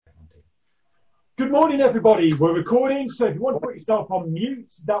Good morning, everybody. We're recording, so if you want to put yourself on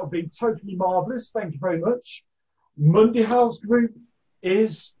mute, that would be totally marvellous. Thank you very much. Monday House Group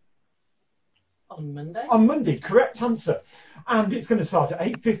is On Monday. on Monday, correct answer. And it's going to start at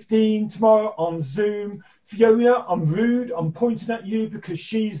 8:15 tomorrow on Zoom. Fiona, I'm rude. I'm pointing at you because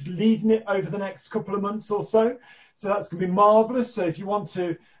she's leading it over the next couple of months or so. So that's going to be marvellous. So if you want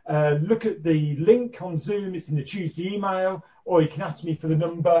to look at the link on Zoom, it's in the Tuesday email, or you can ask me for the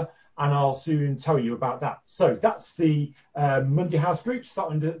number and I'll soon tell you about that. So that's the Monday House Group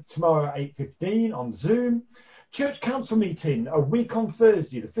starting tomorrow at 8:15 on Zoom. Church Council meeting a week on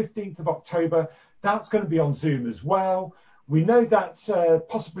Thursday, the 15th of October. That's going to be on Zoom as well. We know that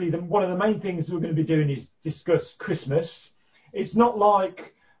possibly one of the main things we're going to be doing is discuss Christmas. It's not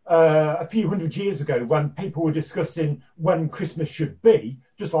like a few hundred years ago when people were discussing when Christmas should be,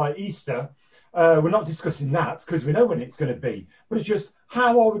 just like Easter. We're not discussing that because we know when it's going to be, but it's just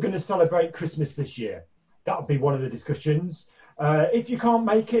how are we going to celebrate Christmas this year? That'll be one of the discussions. If you can't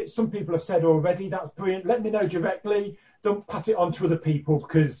make it, some people have said already, that's brilliant. Let me know directly. Don't pass it on to other people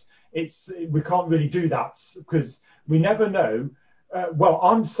because we can't really do that because we never know. Well,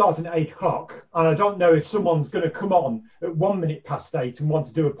 I'm starting at 8 o'clock and I don't know if someone's going to come on at 1 minute past 8 and want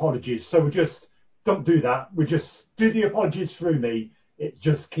to do apologies. So we just don't do that. We just do the apologies through me. It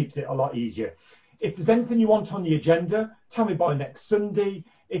just keeps it a lot easier. If there's anything you want on the agenda, tell me by next Sunday.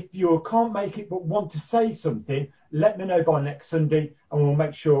 If you can't make it but want to say something, let me know by next Sunday and we'll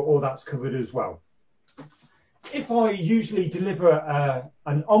make sure all that's covered as well. If I usually deliver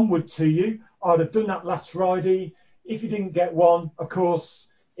an onward to you, I'd have done that last Friday. If you didn't get one, of course,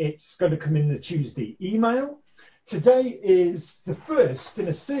 it's going to come in the Tuesday email. Today is the first in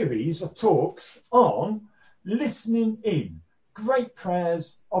a series of talks on listening in, great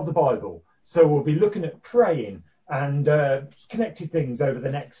prayers of the Bible. So we'll be looking at praying and connected things over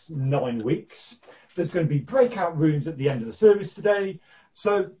the next 9 weeks. There's going to be breakout rooms at the end of the service today.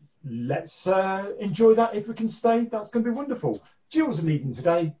 So let's enjoy that if we can stay. That's going to be wonderful. Jill's leading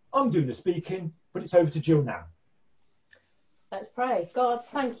today. I'm doing the speaking, but it's over to Jill now. Let's pray. God,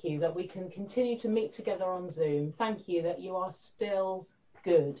 thank you that we can continue to meet together on Zoom. Thank you that you are still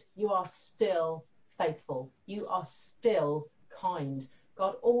good. You are still faithful. You are still kind.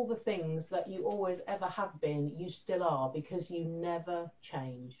 God, all the things that you always ever have been, you still are because you never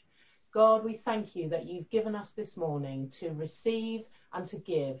change. God, we thank you that you've given us this morning to receive and to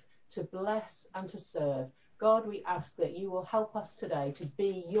give, to bless and to serve. God, we ask that you will help us today to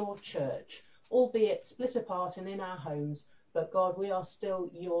be your church, albeit split apart and in our homes, but God, we are still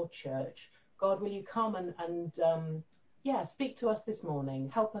your church. God, will you come and speak to us this morning.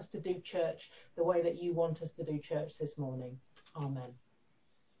 Help us to do church the way that you want us to do church this morning. Amen.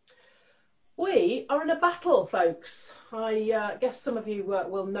 We are in a battle, folks. I guess some of you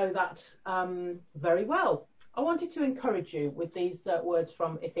will know that very well. I wanted to encourage you with these words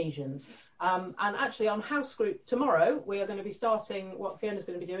from Ephesians. And actually on House Group tomorrow, we are going to be starting, what Fiona's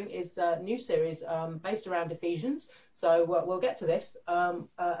going to be doing is a new series based around Ephesians. So we'll get to this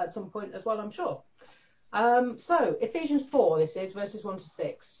at some point as well, I'm sure. So Ephesians 4, this is verses 1 to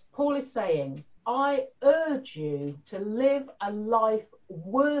 6. Paul is saying, I urge you to live a life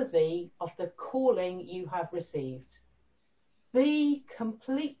worthy of the calling you have received. Be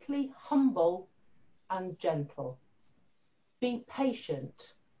completely humble and gentle. Be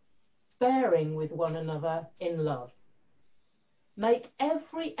patient, bearing with one another in love. Make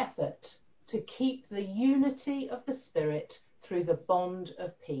every effort to keep the unity of the Spirit through the bond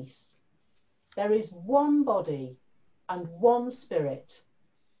of peace. There is one body and one Spirit,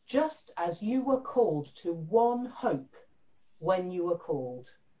 just as you were called to one hope when you were called.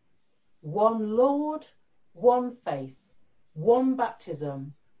 One Lord, one faith, one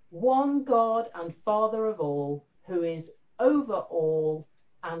baptism, one God and Father of all, who is over all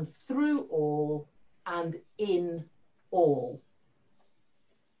and through all and in all.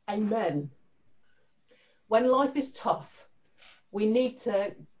 Amen. When life is tough, we need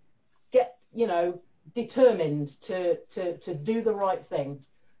to get, determined to do the right thing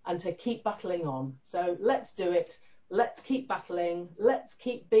and to keep battling on. So let's do it. Let's keep battling. Let's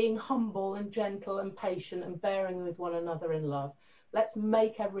keep being humble and gentle and patient and bearing with one another in love. Let's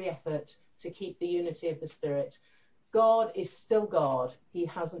make every effort to keep the unity of the Spirit. God is still God. He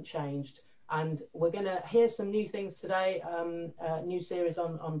hasn't changed. And we're going to hear some new things today, a new series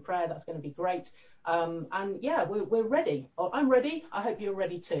on prayer. That's going to be great. We're ready. I'm ready. I hope you're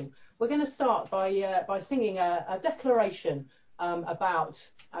ready too. We're going to start by singing a declaration about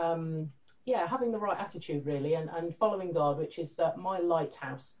having the right attitude, really, and following God, which is my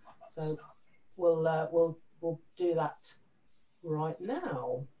lighthouse. So we'll do that right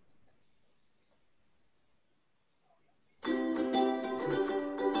now.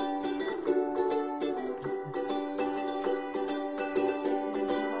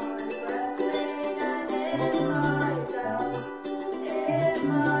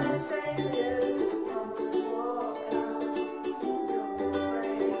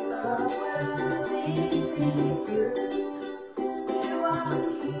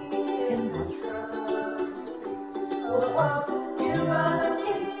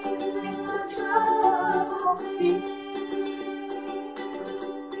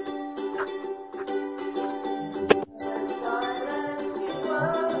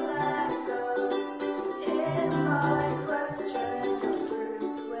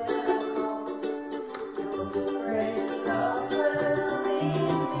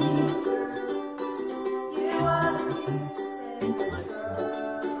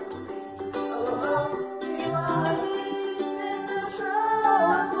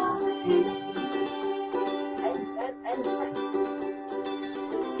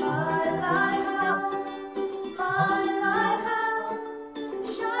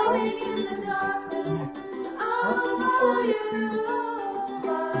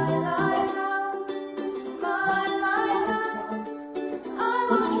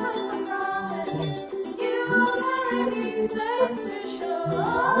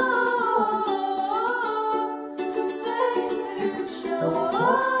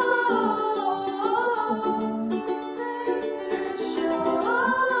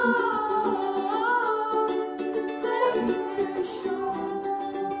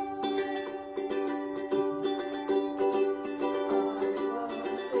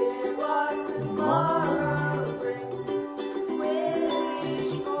 tomorrow brings. With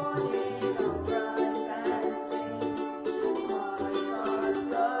each morning I'll rise and sing. My God's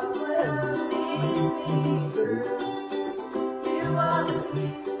love will lead me through. You are the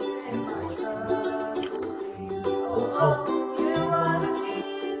peace in my troubled sea. Oh, oh, you are the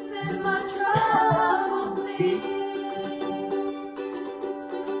peace in my troubled sea.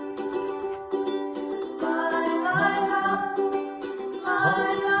 My lighthouse,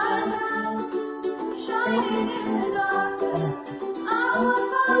 shining in the darkness, I will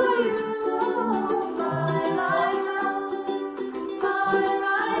follow you. My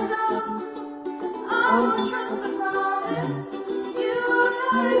lighthouse, I will trust the promise. You will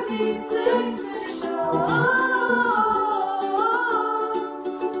carry me safe to shore.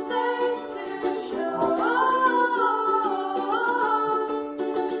 Safe to shore.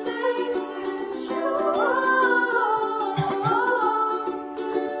 Safe to shore.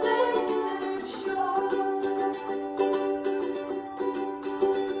 Safe to shore.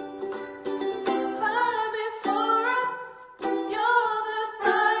 Fire before us, you're the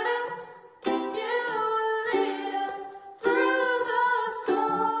brightest. You will lead us through the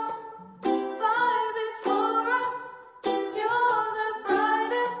storm. Fire before us, you're the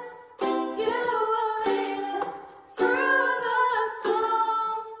brightest. You will lead us through the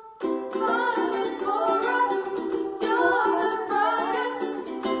storm. Fire before us, you're the brightest.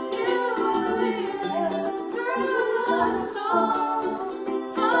 You will lead us through the storm.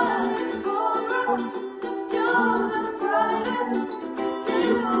 Fire before us, you're the brightest.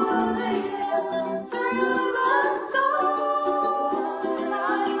 You will lead us through the storm.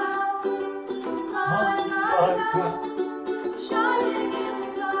 My lighthouse, shining in the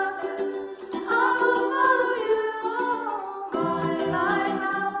darkness, I will follow you. My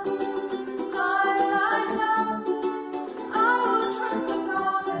lighthouse, I will trust the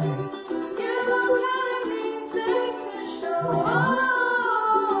promise. You will carry me safe to shore.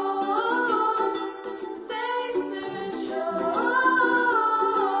 Safe to shore.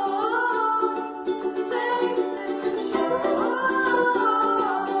 Safe to shore.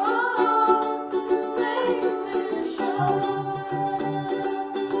 Safe to shore.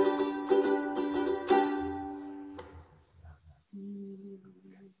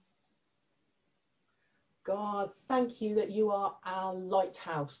 God, thank you that you are our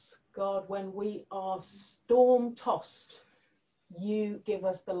lighthouse. God, when we are storm tossed, you give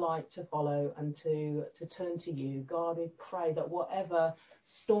us the light to follow and to turn to you. God, we pray that whatever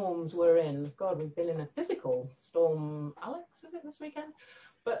storms we're in, God, we've been in a physical storm, Alex, is it this weekend?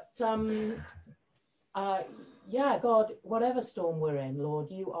 But yeah, God, whatever storm we're in, Lord,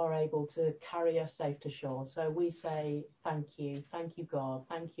 you are able to carry us safe to shore. So we say thank you, God,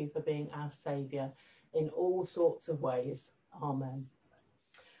 thank you for being our saviour in all sorts of ways. Amen.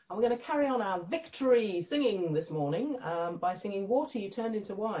 And we're going to carry on our victory singing this morning by singing Water You Turned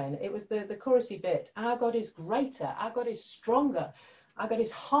Into Wine. It was the chorusy bit. Our God is greater, our God is stronger, our God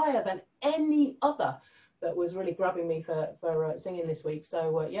is higher than any other, that was really grabbing me for singing this week.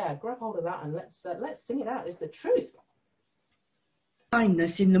 So yeah, grab hold of that and let's sing it out. It's the truth.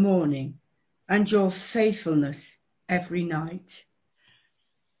 Kindness in the morning and your faithfulness every night.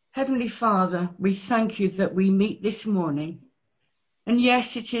 Heavenly Father, we thank you that we meet this morning. And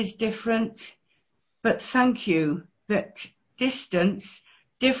yes, it is different, but thank you that distance,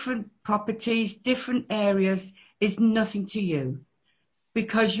 different properties, different areas is nothing to you,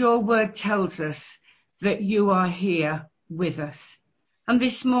 because your word tells us that you are here with us. And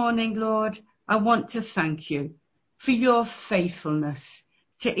this morning, Lord, I want to thank you for your faithfulness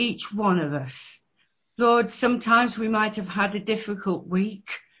to each one of us. Lord, sometimes we might have had a difficult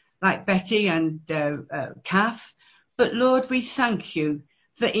week, like Betty and Kath, but Lord, we thank you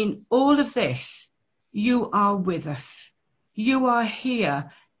that in all of this, you are with us. You are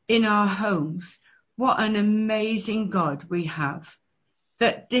here in our homes. What an amazing God we have.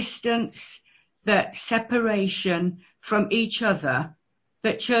 That distance, that separation from each other,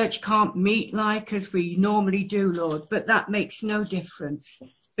 that church can't meet like as we normally do, Lord, but that makes no difference,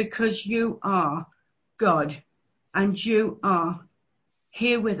 because you are God and you are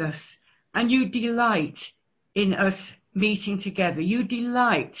here with us, and you delight in us meeting together. You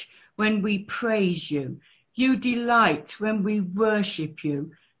delight when we praise you. You delight when we worship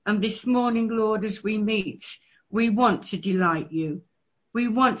you. And this morning, Lord, as we meet, we want to delight you. We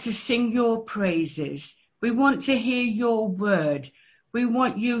want to sing your praises. We want to hear your word. We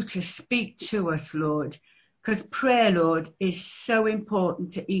want you to speak to us, Lord, because prayer, Lord, is so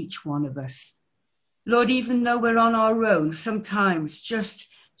important to each one of us. Lord, even though we're on our own, sometimes just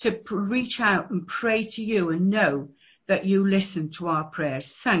to reach out and pray to you and know that you listen to our prayers.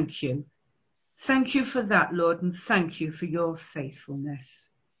 Thank you. Thank you for that, Lord, and thank you for your faithfulness.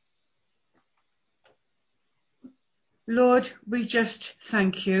 Lord, we just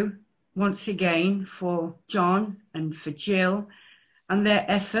thank you once again for John and for Jill and their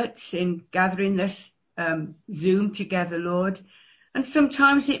efforts in gathering this Zoom together, Lord. And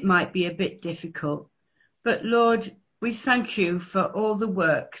sometimes it might be a bit difficult, but Lord, we thank you for all the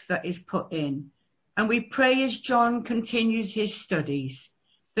work that is put in. And we pray as John continues his studies,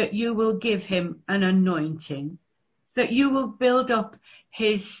 that you will give him an anointing, that you will build up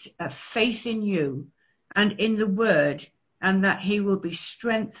his faith in you and in the word, and that he will be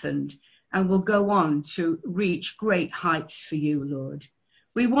strengthened and will go on to reach great heights for you, Lord.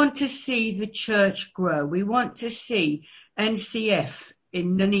 We want to see the church grow. We want to see NCF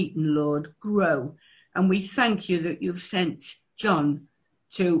in Nuneaton, Lord, grow. And we thank you that you've sent John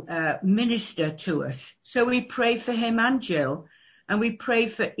to minister to us. So we pray for him and Jill, and we pray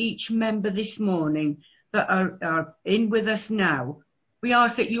for each member this morning that are in with us now. We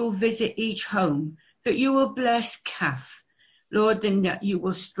ask that you'll visit each home, that you will bless Kath, Lord, and that you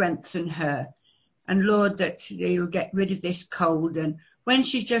will strengthen her. And Lord, that you'll get rid of this cold. And when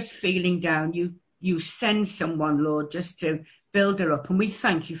she's just feeling down, you send someone, Lord, just to build her up. And we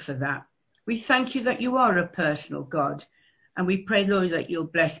thank you for that. We thank you that you are a personal God. And we pray, Lord, that you'll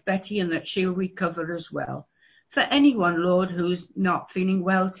bless Betty and that she'll recover as well. For anyone, Lord, who's not feeling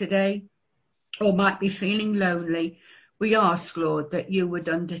well today or might be feeling lonely, we ask, Lord, that you would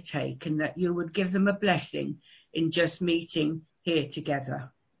undertake and that you would give them a blessing in just meeting here together.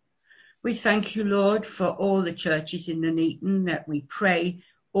 We thank you, Lord, for all the churches in Nuneaton, that we pray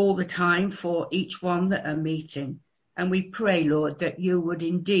all the time for each one that are meeting. And we pray, Lord, that you would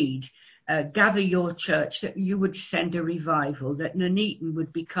indeed gather your church, that you would send a revival, that Nuneaton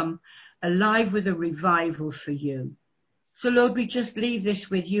would become alive with a revival for you. So, Lord, we just leave this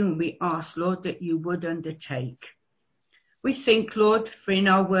with you and we ask, Lord, that you would undertake. We think, Lord, for in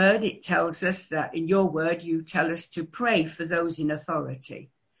our word, it tells us that in your word, you tell us to pray for those in authority.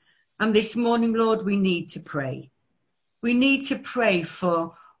 And this morning, Lord, we need to pray. We need to pray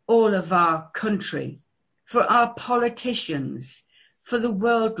for all of our country, for our politicians, for the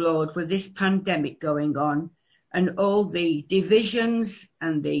world, Lord, with this pandemic going on and all the divisions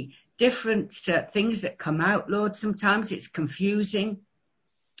and the different things that come out, Lord. Sometimes it's confusing,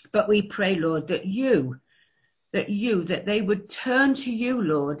 but we pray, Lord, that they would turn to you,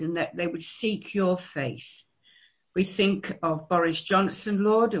 Lord, and that they would seek your face. We think of Boris Johnson,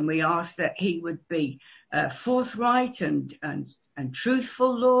 Lord, and we ask that he would be forthright and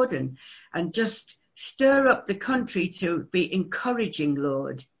truthful, Lord, and just stir up the country to be encouraging,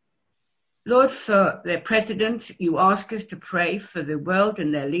 Lord. Lord, for their president, you ask us to pray for the world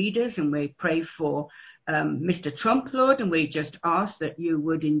and their leaders, and we pray for Mr. Trump, Lord, and we just ask that you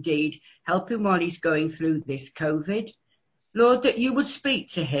would indeed help him while he's going through this COVID. Lord, that you would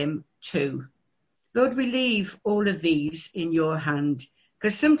speak to him too. Lord, we leave all of these in your hand,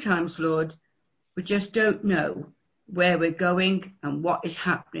 because sometimes, Lord, we just don't know where we're going and what is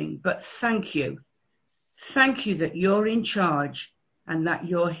happening. But thank you. Thank you that you're in charge and that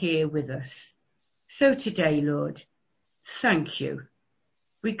you're here with us. So today, Lord, thank you.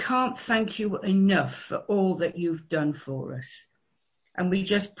 We can't thank you enough for all that you've done for us. And we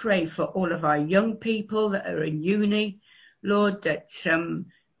just pray for all of our young people that are in uni, Lord, that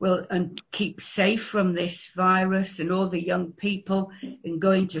will keep safe from this virus, and all the young people in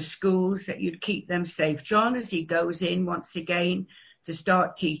going to schools, that you'd keep them safe. John, as he goes in once again to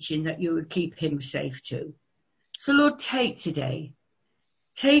start teaching, that you would keep him safe too. So Lord, take today,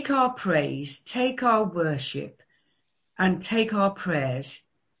 take our praise, take our worship, and take our prayers.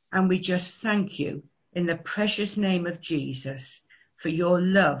 And we just thank you in the precious name of Jesus for your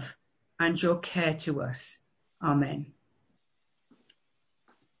love and your care to us. Amen.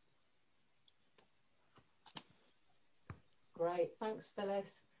 Great, thanks, Phyllis.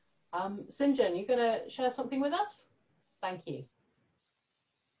 Sinjan, you going to share something with us? Thank you.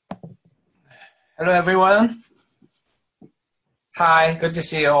 Hello, everyone. Hi, good to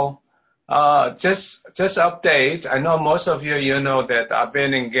see you all. Just update. I know most of you know that I've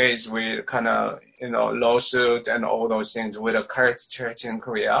been engaged with kind of, lawsuit and all those things with the Christ Church in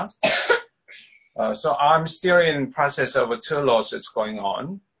Korea. So I'm still in process of 2 lawsuits going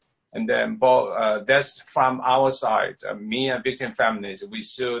on. And then that's from our side. Me and victim families, we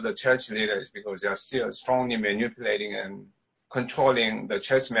sue the church leaders because they are still strongly manipulating and controlling the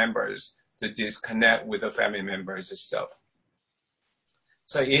church members to disconnect with the family members and stuff.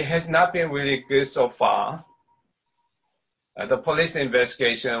 So it has not been really good so far. The police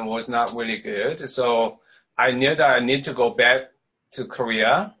investigation was not really good. So I knew that I need to go back to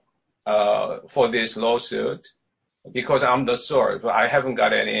Korea for this lawsuit because I'm the source. I haven't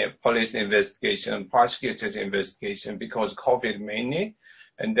got any police investigation, prosecutors investigation because COVID mainly.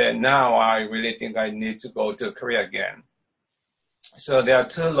 And then now I really think I need to go to Korea again. So there are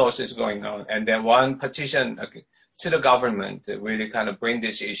two lawsuits going on, and then one petition to the government to really kind of bring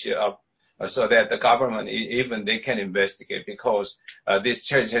this issue up so that the government, even they can investigate because this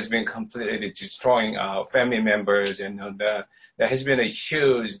church has been completely destroying our family members and there has been a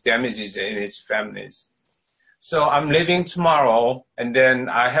huge damages in its families. So I'm leaving tomorrow and then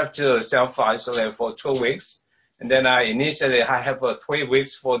I have to self-isolate for 2 weeks. And then I have 3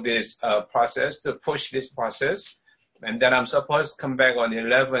 weeks for this process to push this process. And then I'm supposed to come back on the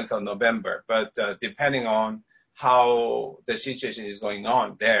 11th of November. But depending on how the situation is going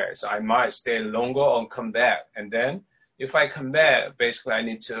on there, so I might stay longer or come back. And then if I come back, basically I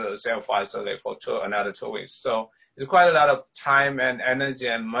need to self-isolate for another 2 weeks. So it's quite a lot of time and energy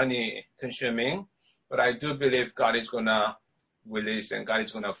and money consuming. But I do believe God is going to release and God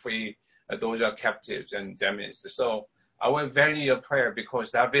is going to free those who are captives and damaged. So I will value your prayer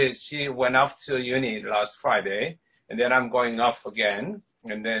because David, she went off to uni last Friday, and then I'm going off again.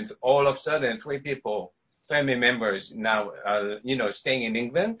 And then all of a sudden, 3 people, family members now, staying in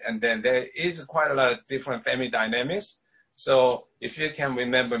England. And then there is quite a lot of different family dynamics. So if you can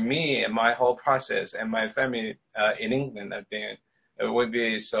remember me and my whole process and my family in England, I think it would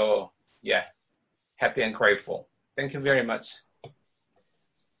be so, happy and grateful. Thank you very much.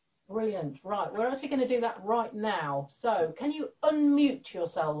 Brilliant. Right, we're actually going to do that right now. So can you unmute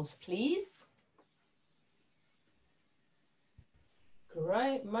yourselves, please?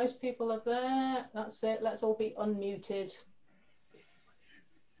 Great. Most people are there. That's it. Let's all be unmuted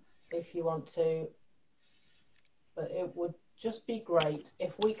if you want to. But it would just be great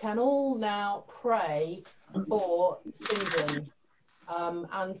if we can all now pray for St.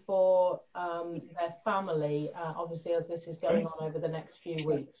 and for their family, obviously, as this is going on over the next few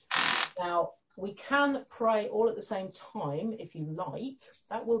weeks. Now, we can pray all at the same time, if you like.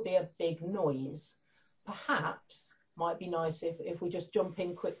 That will be a big noise. Perhaps might be nice if we just jump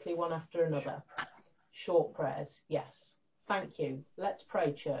in quickly one after another. Short prayers, yes. Thank you. Let's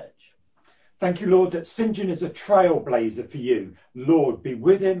pray, church. Thank you, Lord, that St. John is a trailblazer for you. Lord, be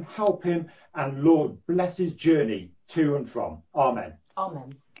with him, help him, and Lord, bless his journey to and from. Amen.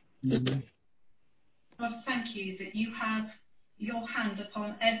 Amen. God, thank you that you have your hand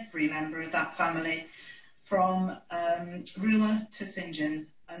upon every member of that family, from Rua to St. John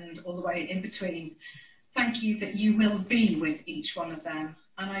and all the way in between. Thank you that you will be with each one of them.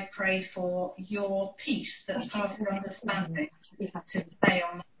 And I pray for your peace that passes understanding to stay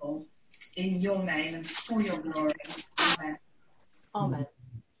on the whole. In your name and for your glory. Amen. Amen.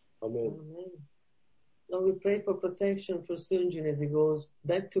 Amen. Lord, we pray for protection for Sunjin as he goes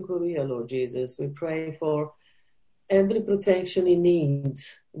back to Korea, Lord Jesus. We pray for every protection he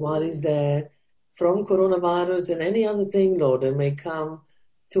needs while he's there from coronavirus and any other thing, Lord, that may come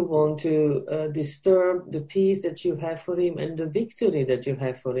to want to disturb the peace that you have for him and the victory that you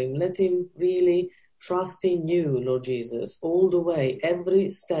have for him. Let him really trust in you, Lord Jesus, all the way,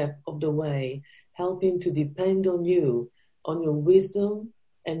 every step of the way. Help him to depend on you, on your wisdom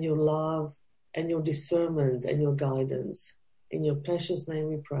and your love and your discernment and your guidance. In your precious name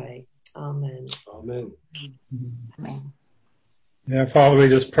we pray. Amen. Amen. Amen. Yeah, Father, we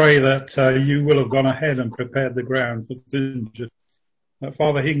just pray that you will have gone ahead and prepared the ground for Sunjin. That,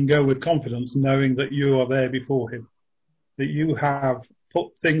 Father, he can go with confidence knowing that you are there before him, that you have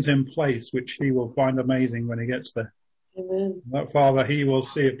put things in place which he will find amazing when he gets there. Amen. That, Father, he will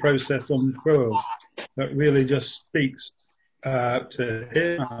see a process unfurled that really just speaks to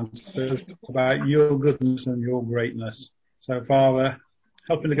him and says about your goodness and your greatness. So, Father,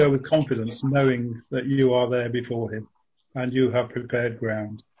 help him to go with confidence, knowing that you are there before him and you have prepared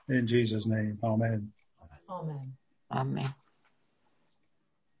ground. In Jesus' name, amen. Amen. Amen.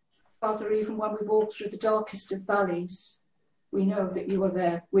 Father, even when we walk through the darkest of valleys, we know that you are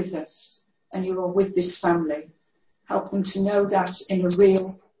there with us and you are with this family. Help them to know that in a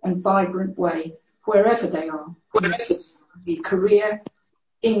real and vibrant way, wherever they are. Be Korea,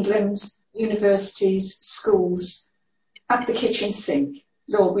 England, universities, schools, at the kitchen sink.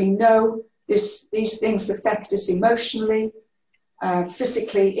 Lord, we know these things affect us emotionally,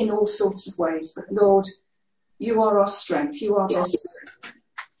 physically, in all sorts of ways. But Lord, you are our strength. You are their strength.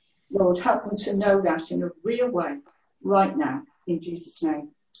 Lord, help them to know that in a real way right now. In Jesus' name.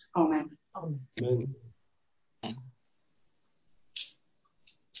 Amen. Amen.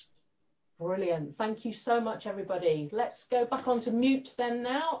 Brilliant. Thank you so much, everybody. Let's go back onto mute then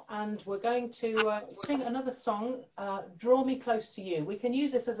now, and we're going to sing another song, Draw Me Close to You. We can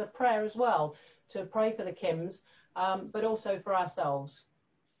use this as a prayer as well, to pray for the Kims, but also for ourselves.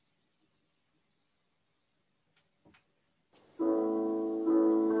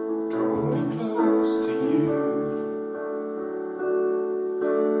 Draw me close to you.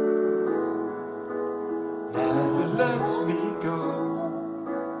 Never let me go.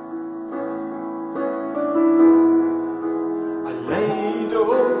 I lay it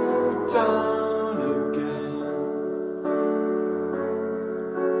all down again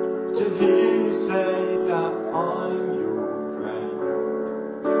to hear you say that I'm your friend.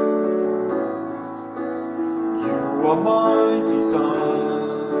 You are my desire.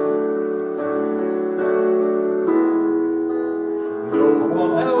 No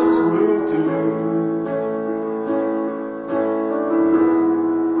one else will do.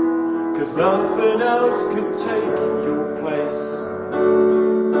 'Cause nothing else could take your place.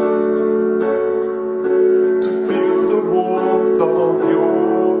 To feel the warmth of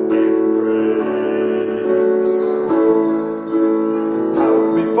your embrace. Help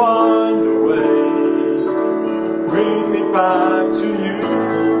me find a way. Bring me back to you.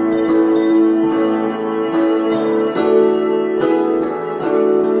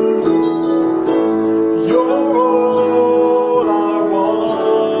 You're all I want.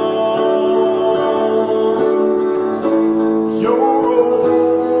 You're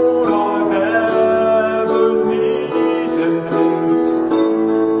all I've ever needed.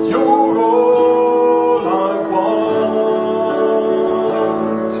 You're all I want.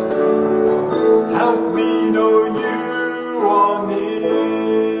 Help me know you are near.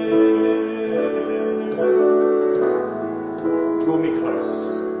 Draw me close.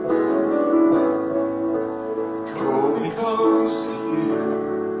 Draw me close to you.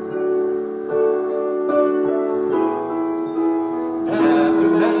 Never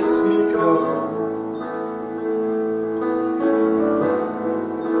let me go.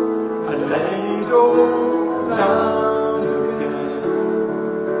 I lay it all down again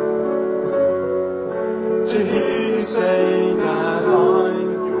to hear you say that I'm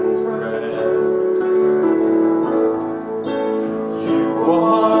your friend. You are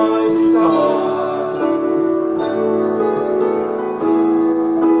my desire.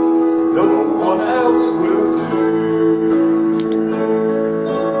 No one else will do.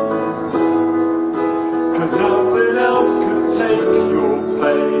 'Cause nothing else could take your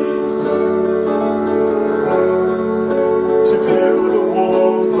place. To feel the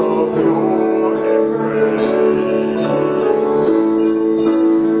warmth of your embrace.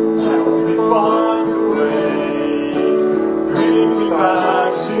 Help me find a way. Bring me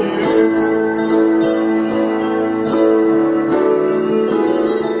back to you.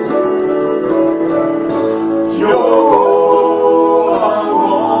 You're all I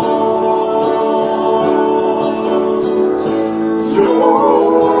want. You're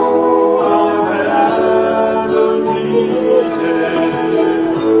all I've ever needed.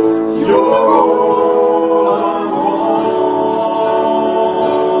 You're all I want.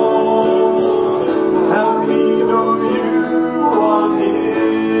 Help me know you are near.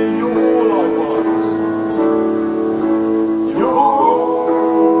 You're all I want. You're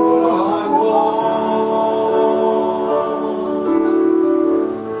all I want.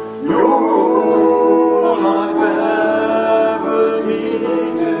 You're all I've ever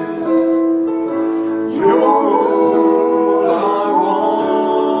needed. You're all I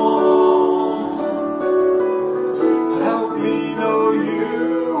want. Help me know you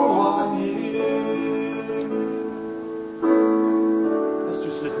are near. Let's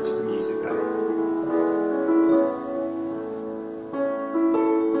just listen to the music then.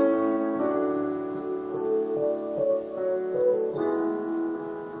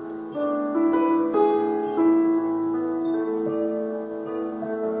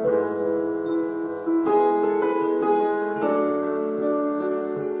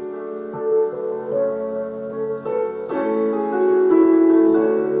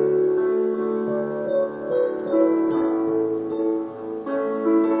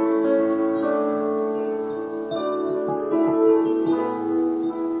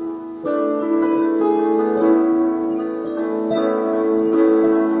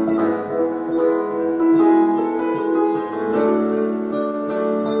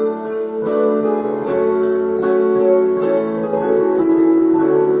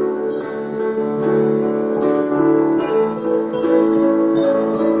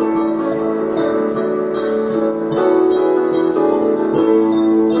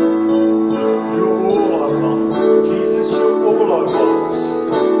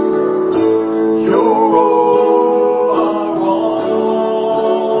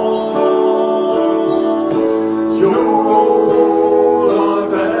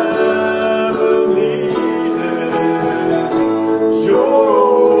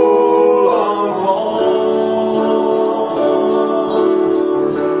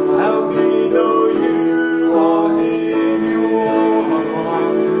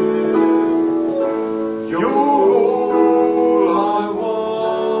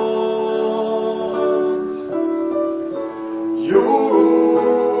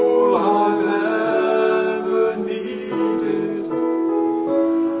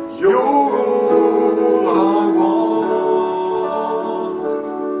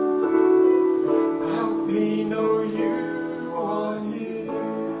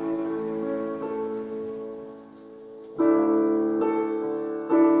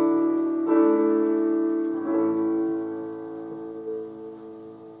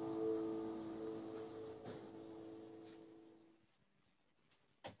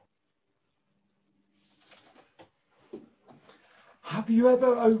 you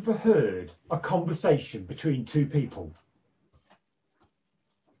ever overheard a conversation between two people?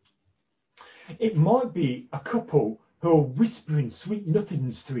 It might be a couple who are whispering sweet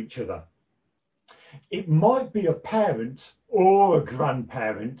nothings to each other. It might be a parent or a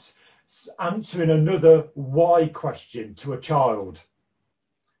grandparent answering another why question to a child.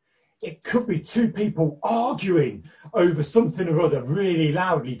 It could be two people arguing over something or other really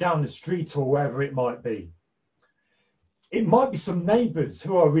loudly down the street or wherever it might be. It might be some neighbours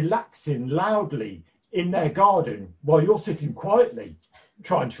who are relaxing loudly in their garden while you're sitting quietly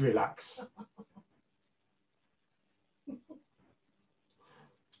trying to relax.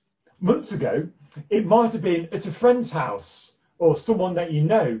 Months ago, it might have been at a friend's house or someone that you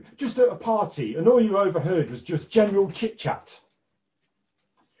know, just at a party, and all you overheard was just general chit-chat.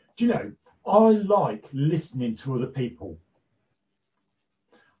 Do you know, I like listening to other people.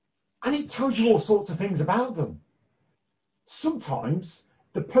 And it tells you all sorts of things about them. Sometimes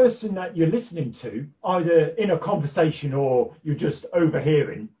the person that you're listening to, either in a conversation or you're just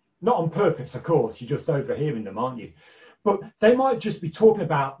overhearing, not on purpose, of course, you're just overhearing them, aren't you? But they might just be talking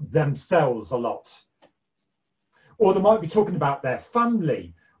about themselves a lot. Or they might be talking about their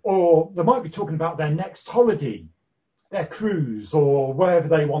family, or they might be talking about their next holiday, their cruise, or wherever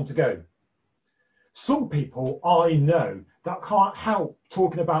they want to go. Some people I know that can't help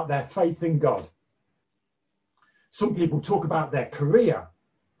talking about their faith in God. Some people talk about their career,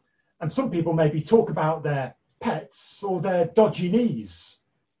 and some people maybe talk about their pets or their dodgy knees.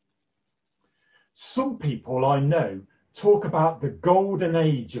 Some people I know talk about the golden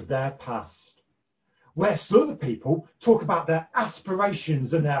age of their past, where some other people talk about their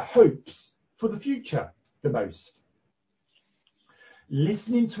aspirations and their hopes for the future the most.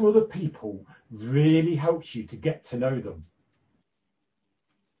 Listening to other people really helps you to get to know them.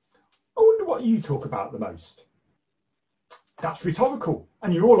 I wonder what you talk about the most. That's rhetorical,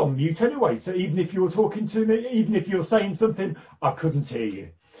 and you're all on mute anyway, so even if you're talking to me, even if you're saying something, I couldn't hear you.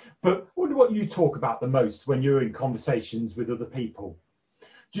 But I wonder what you talk about the most when you're in conversations with other people.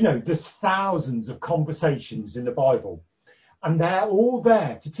 Do you know, there's thousands of conversations in the Bible, and they're all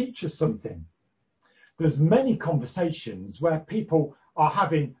there to teach us something. There's many conversations where people are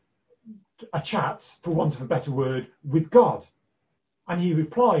having a chat, for want of a better word, with God. And he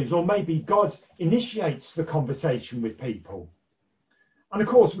replies, or maybe God initiates the conversation with people. And of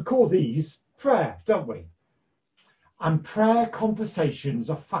course, we call these prayer, don't we? And prayer conversations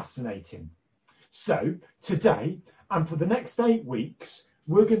are fascinating. So today, and for the next 8 weeks,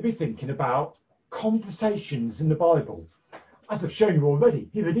 we're going to be thinking about conversations in the Bible. As I've shown you already,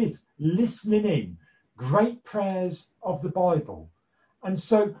 here it is, listening in, great prayers of the Bible. And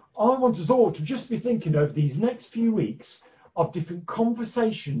so I want us all to just be thinking over these next few weeks of different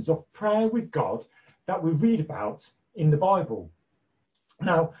conversations of prayer with God that we read about in the Bible.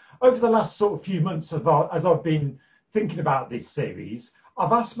 Now, over the last sort of few months as I've been thinking about this series,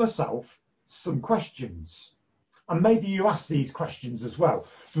 I've asked myself some questions. And maybe you ask these questions as well.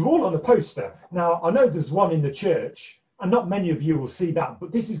 They're all on a poster. Now, I know there's one in the church, and not many of you will see that,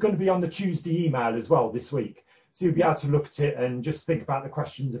 but this is going to be on the Tuesday email as well this week. So you'll be able to look at it and just think about the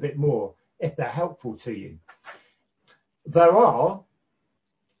questions a bit more, if they're helpful to you. There are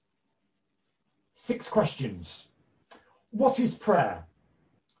 6 questions. What is prayer?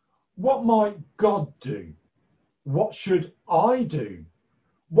 What might God do? What should I do?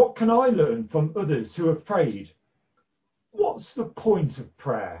 What can I learn from others who have prayed? What's the point of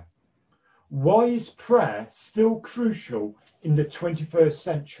prayer? Why is prayer still crucial in the 21st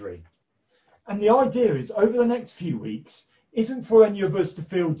century? And the idea is, over the next few weeks, isn't for any of us to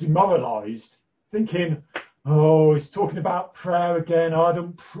feel demoralised, thinking, oh, he's talking about prayer again. I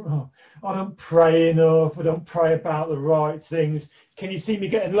don't pray enough. I don't pray about the right things. Can you see me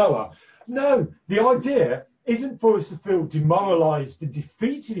getting lower? No, the idea isn't for us to feel demoralised and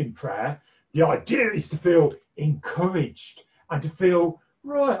defeated in prayer. The idea is to feel encouraged and to feel,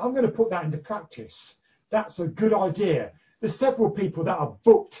 right, I'm going to put that into practice. That's a good idea. There's several people that are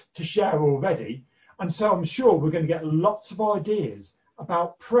booked to share already, and so I'm sure we're going to get lots of ideas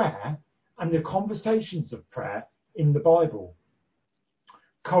about prayer and the conversations of prayer in the Bible.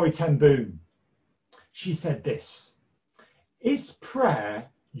 Corrie ten Boom, she said this: is prayer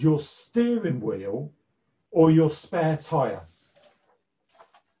your steering wheel or your spare tyre?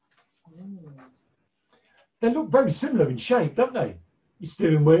 They look very similar in shape, don't they? Your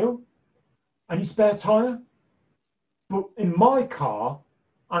steering wheel and your spare tyre. But in my car,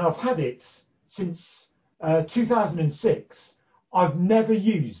 and I've had it since 2006, I've never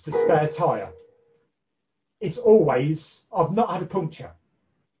used a spare tyre. It's always, I've not had a puncture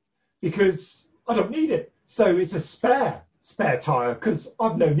because I don't need it. So it's a spare spare tyre because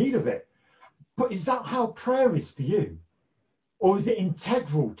I've no need of it. But is that how prayer is for you? Or is it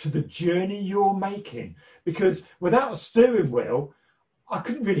integral to the journey you're making? Because without a steering wheel, I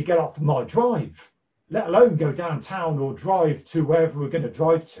couldn't really get off my drive, let alone go downtown or drive to wherever we're going to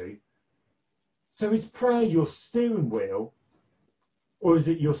drive to. So is prayer your steering wheel, or is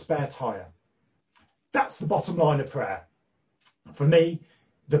it your spare tyre? That's the bottom line of prayer. For me,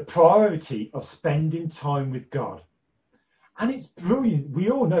 the priority of spending time with God. And it's brilliant.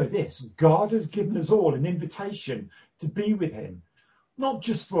 We all know this. God has given us all an invitation to be with him, not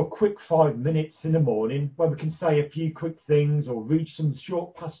just for a quick 5 minutes in the morning where we can say a few quick things or read some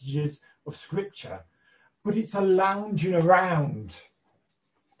short passages of scripture, but it's a lounging around.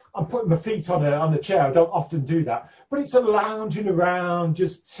 I'm putting my feet on a chair. I don't often do that, but it's a lounging around,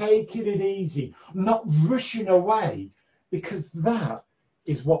 just taking it easy, not rushing away, because that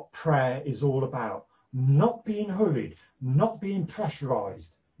is what prayer is all about. Not being hurried, not being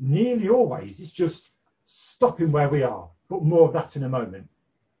pressurized. Nearly always, it's just stopping where we are, but more of that in a moment.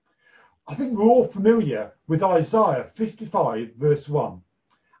 I think we're all familiar with Isaiah 55 verse 1,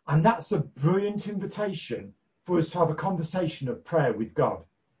 and that's a brilliant invitation for us to have a conversation of prayer with God.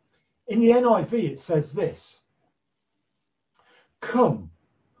 In the NIV it says this: "Come,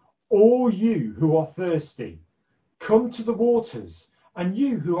 all you who are thirsty, come to the waters, and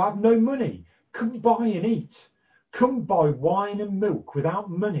you who have no money, come buy and eat. Come buy wine and milk without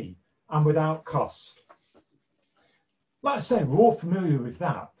money and without cost." Like I say, we're all familiar with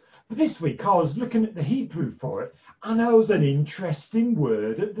that. But this week I was looking at the Hebrew for it, and there was an interesting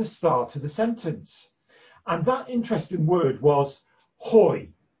word at the start of the sentence. And that interesting word was hoy.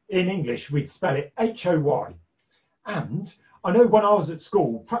 In English, we'd spell it H-O-Y. And I know when I was at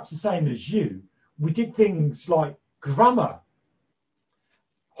school, perhaps the same as you, we did things like grammar.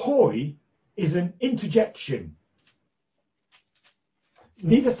 Hoy is an interjection.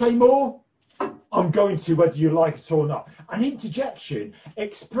 Need I say more? I'm going to, whether you like it or not. An interjection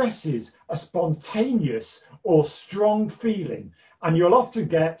expresses a spontaneous or strong feeling, and you'll often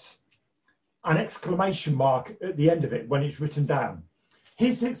get an exclamation mark at the end of it when it's written down.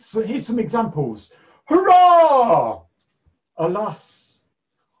 Here's some examples. Hurrah! Alas!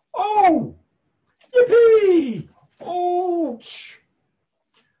 Oh! Yippee! Ouch!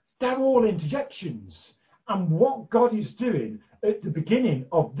 They're all interjections. And what God is doing at the beginning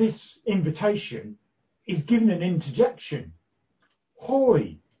of this invitation is giving an interjection.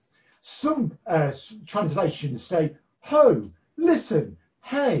 Hoy. Some translations say ho, listen,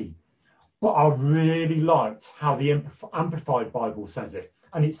 hey. But I really liked how the Amplified Bible says it.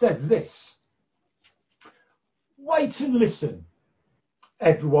 And it says this: "Wait and listen,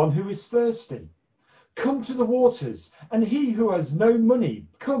 everyone who is thirsty. Come to the waters, and he who has no money,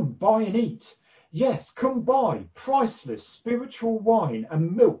 come buy and eat. Yes, come buy priceless spiritual wine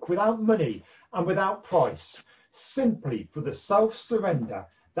and milk without money and without price, simply for the self-surrender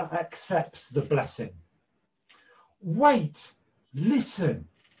that accepts the blessing." Wait, listen.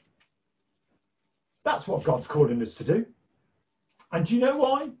 That's what God's calling us to do. And do you know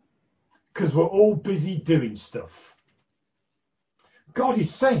why? Because we're all busy doing stuff. God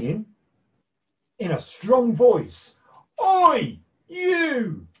is saying in a strong voice, "Oi,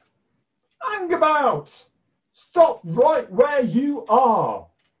 you! Hang about! Stop right where you are.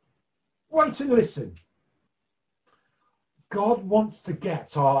 Wait and listen." God wants to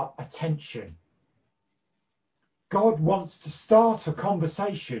get our attention. God wants to start a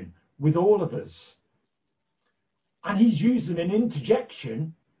conversation with all of us. And he's using an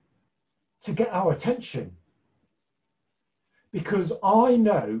interjection to get our attention. Because I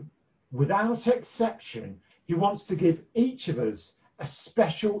know, without exception, he wants to give each of us a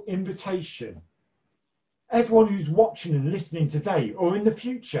special invitation. Everyone who's watching and listening today or in the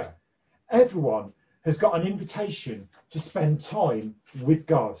future, everyone has got an invitation to spend time with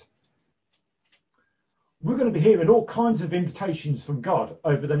God. We're going to be hearing all kinds of invitations from God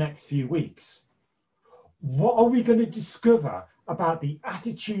over the next few weeks. What are we going to discover about the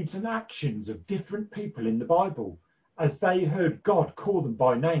attitudes and actions of different people in the Bible as they heard God call them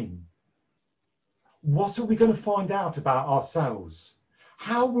by name? What are we going to find out about ourselves?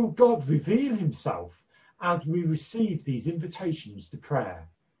 How will God reveal himself as we receive these invitations to prayer?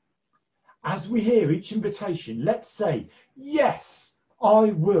 As we hear each invitation, let's say, "Yes,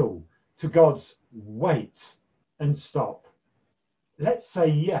 I will," to God's wait and stop. Let's say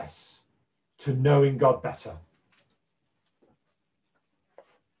yes to knowing God better.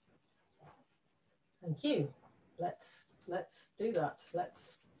 Thank you. Let's do that.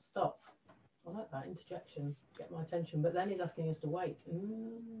 Let's stop. I like that interjection. Get my attention. But then he's asking us to wait.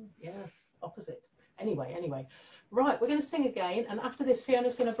 Yes, opposite. Anyway. Right, we're going to sing again, and after this,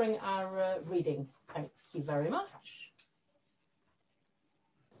 Fiona's going to bring our reading. Thank you very much.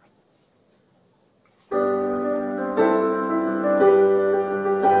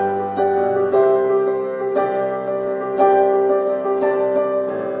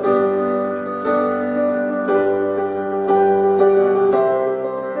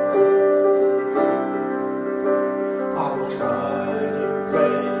 I've tried in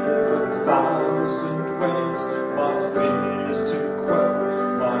vain 1,000 ways, my fears to quell,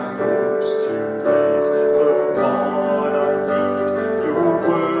 my hopes to raise. But what I need, your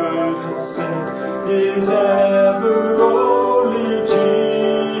word has said, is ever only Jesus.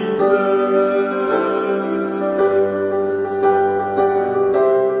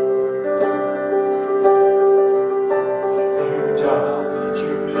 You died,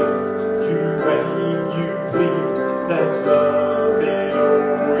 you live, you reign, you plead. There's love in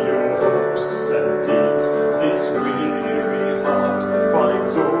all your hopes and deeds. This weary heart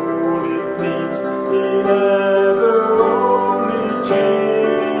finds all it needs in ever only Jesus.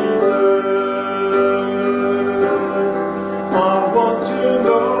 I want to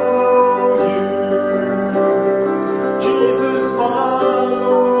know you, Jesus my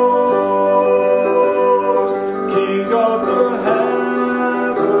Lord, King of the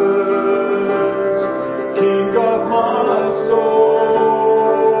heavens, King of my soul.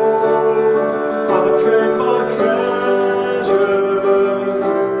 I trade my treasure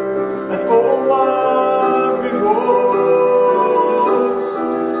and all my rewards,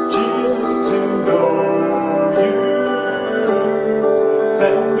 Jesus, to know you,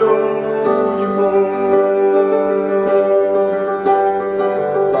 then know you more.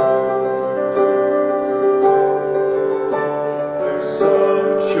 Though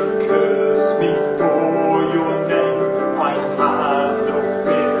some should curse me for your name, I have no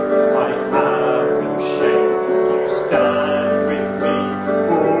fear, I have no shame. You stand with me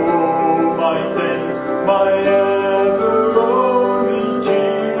for all my days, my ever only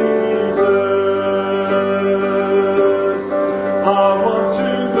Jesus. I want to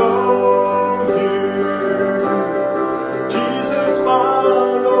know you, Jesus my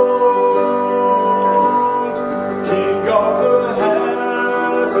Lord, King of the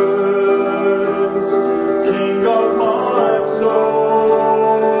heavens, King of my soul.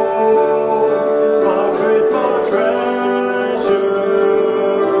 I trade my treasure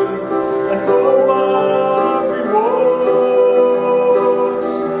and all my rewards,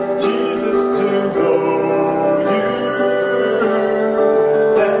 Jesus, to know you,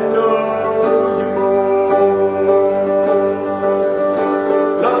 then know you more.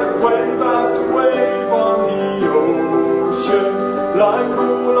 Like wave after wave on the ocean, like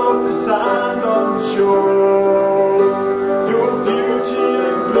all of the sand on the shore. Your beauty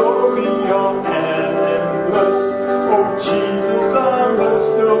and glory are endless. Oh Jesus, I must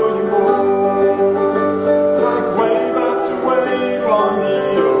know you more. Like wave after wave on the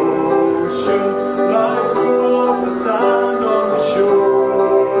ocean, like all of the sand on the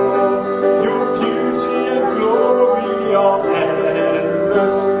shore. Your beauty and glory are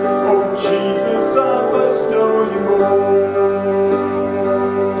endless. Oh Jesus, I must know you more.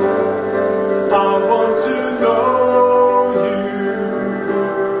 I want to know you,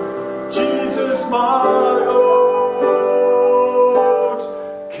 Jesus my Lord,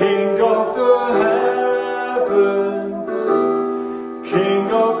 King of the heavens, King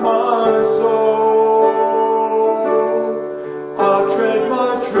of my soul. I'll trade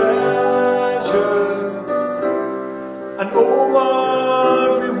my treasure and all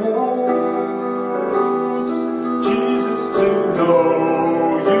my rewards, Jesus, to know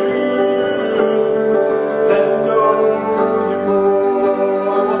you, then know you more.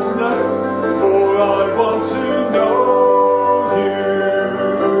 I want to know, for I want to know you,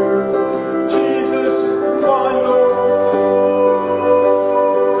 Jesus my Lord,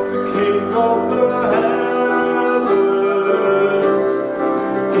 the King of the heavens,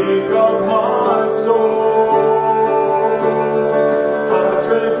 King of my soul. I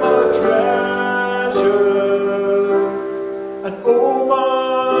trade my treasure and all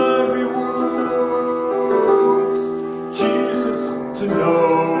my rewards, Jesus, to know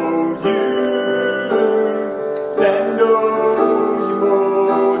you, then know you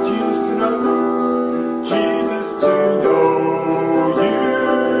more. Jesus, to know, Jesus, to know you,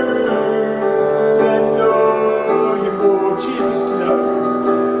 then know you more. Jesus, to know,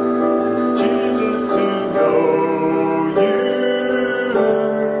 Jesus, to know you,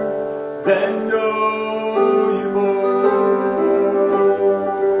 then know you more.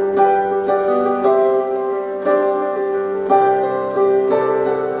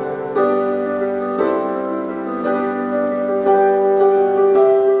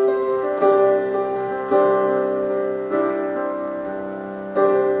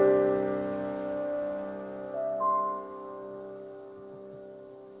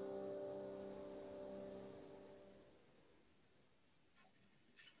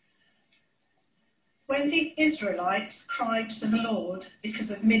 When the Israelites cried to the Lord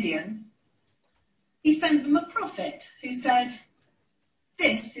because of Midian, he sent them a prophet who said,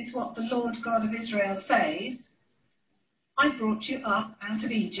 "This is what the Lord God of Israel says. I brought you up out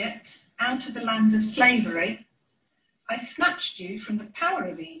of Egypt, out of the land of slavery. I snatched you from the power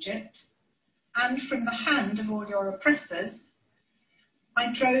of Egypt and from the hand of all your oppressors.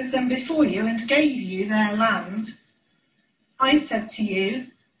 I drove them before you and gave you their land. I said to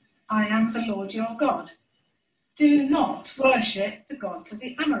you, I am the Lord your God. Do not worship the gods of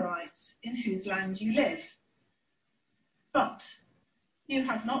the Amorites in whose land you live. But you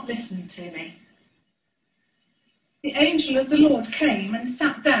have not listened to me." The angel of the Lord came and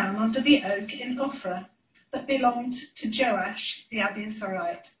sat down under the oak in Ophrah that belonged to Joash the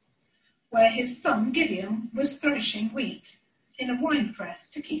Abiezrite, where his son Gideon was threshing wheat in a winepress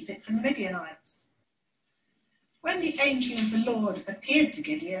to keep it from the Midianites. When the angel of the Lord appeared to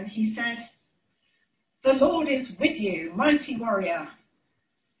Gideon, he said, "The Lord is with you, mighty warrior."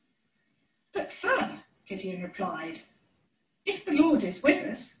 "But sir," Gideon replied, "if the Lord is with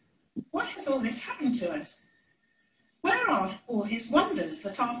us, why has all this happened to us? Where are all his wonders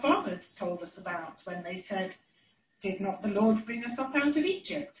that our fathers told us about when they said, 'Did not the Lord bring us up out of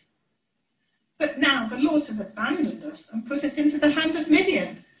Egypt?' But now the Lord has abandoned us and put us into the hand of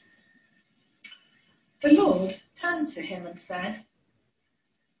Midian." The Lord turned to him and said,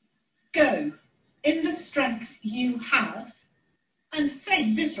 "Go in the strength you have and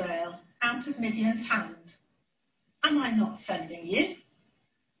save Israel out of Midian's hand. Am I not sending you?"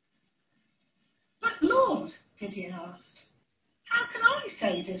 "But Lord," Gideon asked, "how can I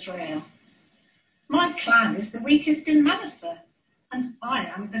save Israel? My clan is the weakest in Manasseh, and I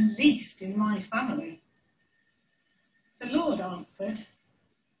am the least in my family." The Lord answered,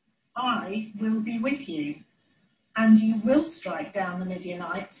 "I will be with you, and you will strike down the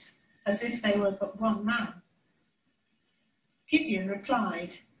Midianites as if they were but one man." Gideon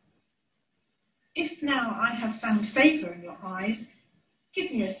replied, "If now I have found favour in your eyes,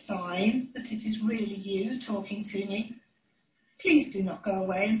 give me a sign that it is really you talking to me. Please do not go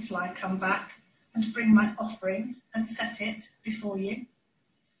away until I come back and bring my offering and set it before you."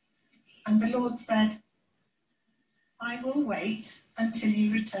 And the Lord said, "I will wait until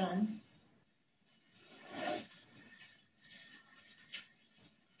you return."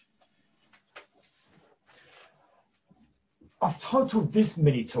 I've titled this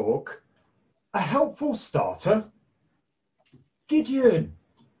mini talk, "A Helpful Starter." Gideon,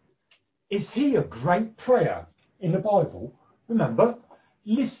 is he a great prayer in the Bible? Remember,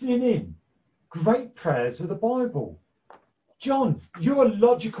 listening in, great prayers of the Bible. John, you're a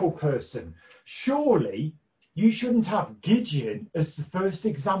logical person. Surely you shouldn't have Gideon as the first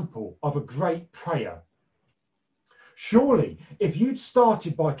example of a great prayer. Surely, if you'd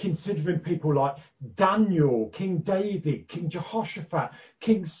started by considering people like Daniel, King David, King Jehoshaphat,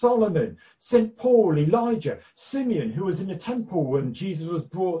 King Solomon, St. Paul, Elijah, Simeon, who was in the temple when Jesus was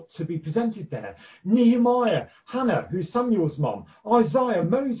brought to be presented there, Nehemiah, Hannah, who's Samuel's mom, Isaiah,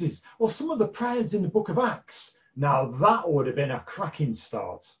 Moses, or some of the prayers in the book of Acts, now that would have been a cracking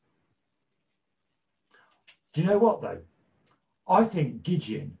start. Do you know what though? I think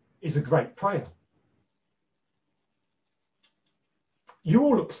Gideon is a great prayer. You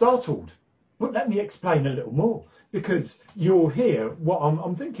all look startled, but let me explain a little more, because you'll hear what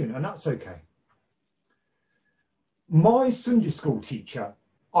I'm thinking, and that's okay. My Sunday school teacher,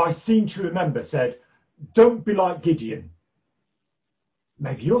 I seem to remember, said, "Don't be like Gideon."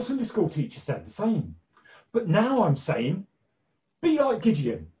 Maybe your Sunday school teacher said the same. But now I'm saying, be like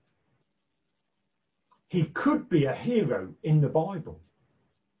Gideon. He could be a hero in the Bible.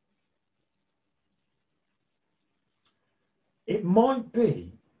 It might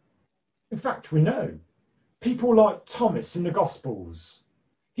be, in fact, we know, people like Thomas in the Gospels.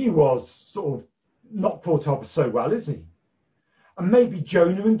 He was sort of not thought of so well, is he? And maybe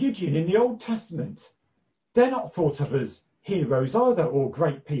Jonah and Gideon in the Old Testament. They're not thought of as heroes either, or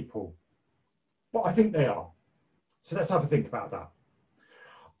great people. But I think they are. So let's have a think about that.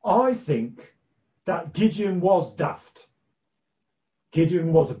 I think that Gideon was daft.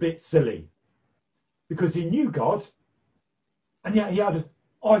 Gideon was a bit silly because he knew God, and yet he had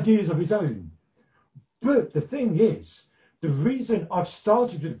ideas of his own. But the thing is, the reason I've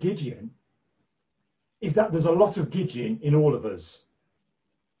started with Gideon is that there's a lot of Gideon in all of us.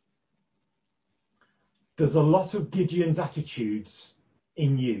 There's a lot of Gideon's attitudes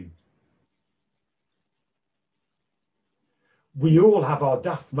in you. We all have our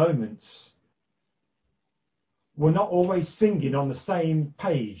daft moments. We're not always singing on the same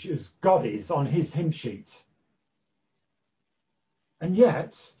page as God is on his hymn sheet. And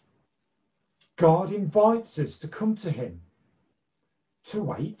yet, God invites us to come to him, to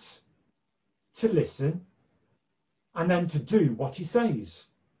wait, to listen, and then to do what he says.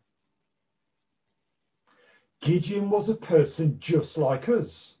 Gideon was a person just like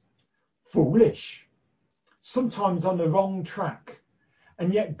us, foolish, sometimes on the wrong track,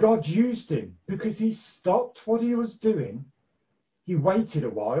 and yet God used him because he stopped what he was doing. He waited a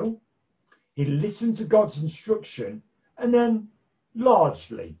while, he listened to God's instruction, and then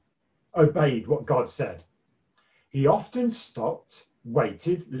largely obeyed what God said. He often stopped,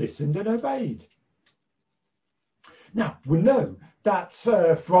 waited, listened, and obeyed. Now, we know that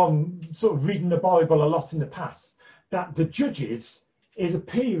from sort of reading the Bible a lot in the past, that the Judges is a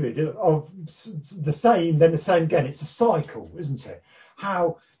period of the same, then the same again. It's a cycle, isn't it?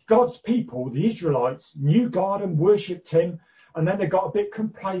 How God's people, the Israelites, knew God and worshipped him, and then they got a bit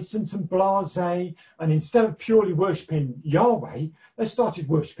complacent and blasé, and instead of purely worshipping Yahweh, they started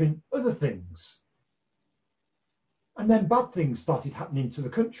worshipping other things. And then bad things started happening to the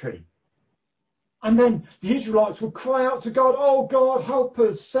country. And then the Israelites would cry out to God, "Oh God, help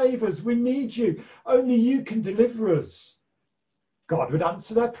us, save us, we need you. Only you can deliver us." God would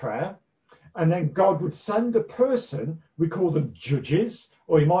answer their prayer, and then God would send a person, we call them judges,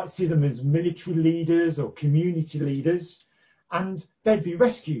 or you might see them as military leaders or community leaders, and they'd be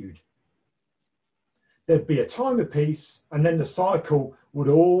rescued. There'd be a time of peace, and then the cycle would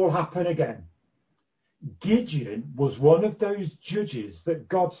all happen again. Gideon was one of those judges that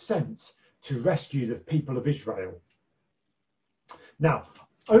God sent to rescue the people of Israel. Now,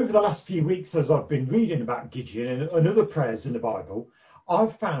 over the last few weeks, as I've been reading about Gideon and other prayers in the Bible,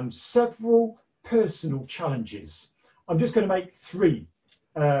 I've found several personal challenges. I'm just going to make three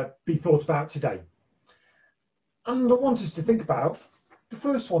be thought about today. And I want us to think about the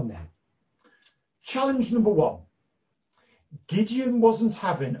first one then. Challenge number one. Gideon wasn't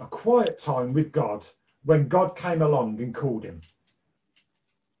having a quiet time with God when God came along and called him.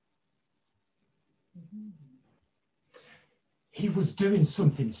 He was doing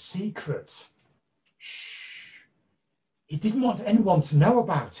something secret. Shh. He didn't want anyone to know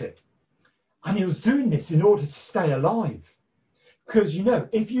about it. And he was doing this in order to stay alive. Because, you know,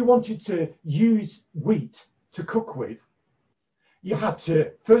 if you wanted to use wheat to cook with, you had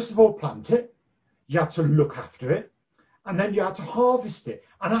to, first of all, plant it. You had to look after it. And then you had to harvest it.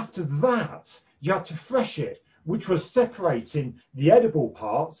 And after that, you had to thresh it, which was separating the edible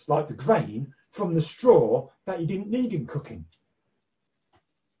parts, like the grain, from the straw that you didn't need in cooking.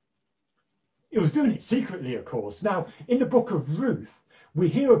 He was doing it secretly, of course. Now, in the book of Ruth, we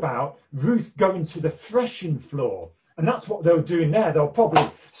hear about Ruth going to the threshing floor. And that's what they were doing there. They were probably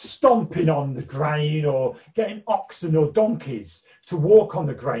stomping on the grain or getting oxen or donkeys to walk on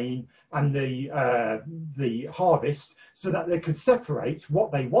the grain and the harvest so that they could separate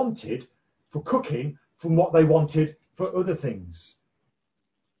what they wanted for cooking from what they wanted for other things.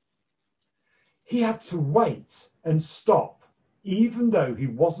 He had to wait and stop, even though he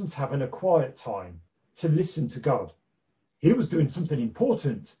wasn't having a quiet time, to listen to God. He was doing something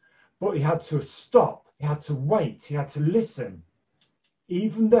important, but he had to stop, he had to wait, he had to listen,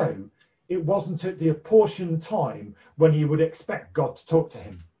 even though it wasn't at the apportioned time when he would expect God to talk to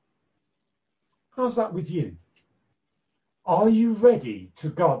him. How's that with you? Are you ready for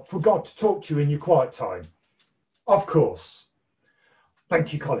God to talk to you in your quiet time? Of course.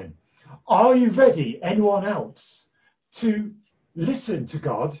 Thank you, Colin. Are you ready, anyone else, to listen to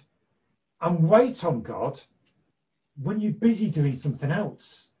God and wait on God when you're busy doing something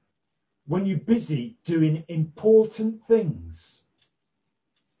else? When you're busy doing important things?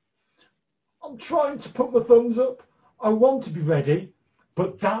 I'm trying to put my thumbs up. I want to be ready,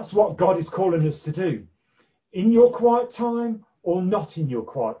 but that's what God is calling us to do. In your quiet time or not in your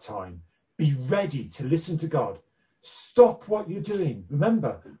quiet time, be ready to listen to God. Stop what you're doing.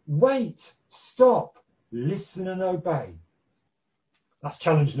 Remember, wait, stop, listen and obey. That's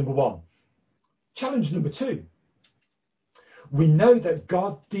challenge number one. Challenge number two. We know that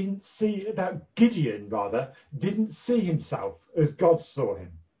Gideon didn't see himself as God saw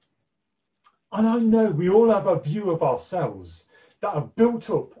him. And I know we all have a view of ourselves that are built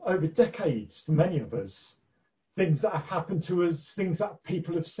up over decades for many of us. Things that have happened to us, things that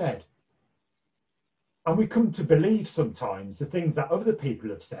people have said. And we come to believe sometimes the things that other people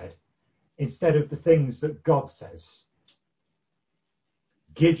have said instead of the things that God says.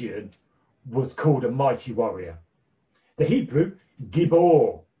 Gideon was called a mighty warrior. The Hebrew,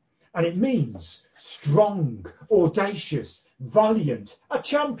 Gibor, and it means strong, audacious, valiant, a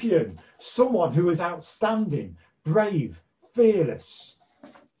champion, someone who is outstanding, brave, fearless.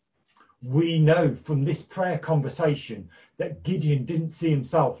 We know from this prayer conversation that Gideon didn't see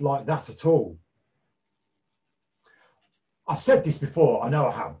himself like that at all. I've said this before, I know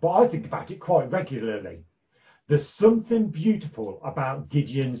I have, but I think about it quite regularly. There's something beautiful about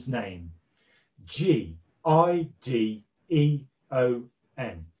Gideon's name. Gideon.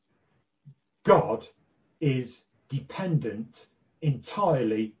 God is dependent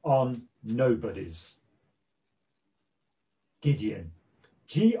entirely on nobodies. Gideon.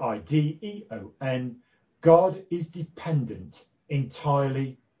 Gideon. God is dependent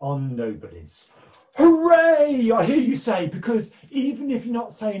entirely on nobodies. Hooray! I hear you say, because even if you're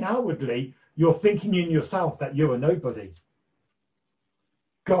not saying outwardly, you're thinking in yourself that you're a nobody.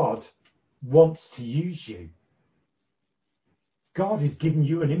 God wants to use you. God is giving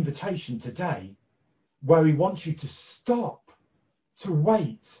you an invitation today where he wants you to stop, to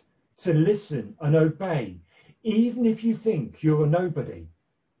wait, to listen and obey, even if you think you're a nobody.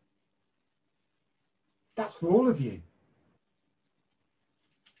 That's for all of you.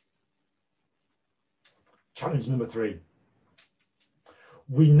 Challenge number 3.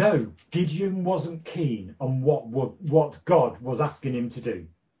 We know Gideon wasn't keen on what God was asking him to do.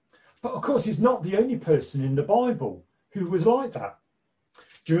 But of course, he's not the only person in the Bible who was like that.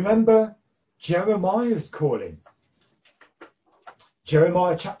 Do you remember Jeremiah's calling?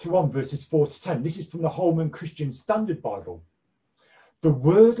 Jeremiah chapter 1, verses 4 to 10. This is from the Holman Christian Standard Bible. The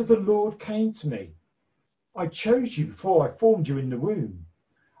word of the Lord came to me. I chose you before I formed you in the womb.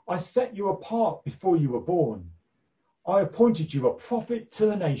 I set you apart before you were born. I appointed you a prophet to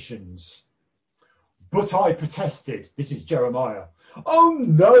the nations. But I protested. This is Jeremiah. Oh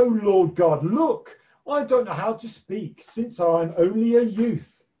no, Lord God, look, I don't know how to speak, since I am only a youth.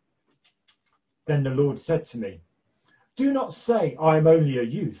 Then the Lord said to me, do not say I am only a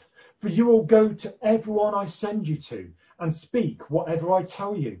youth, for you will go to everyone I send you to and speak whatever I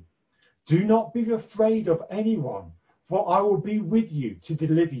tell you. Do not be afraid of anyone, for I will be with you to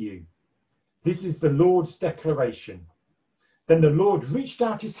deliver you. This is the Lord's declaration. Then the Lord reached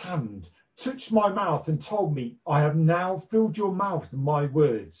out his hand, touched my mouth and told me, I have now filled your mouth with my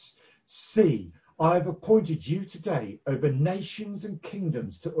words. See, I have appointed you today over nations and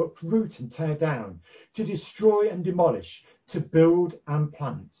kingdoms to uproot and tear down, to destroy and demolish, to build and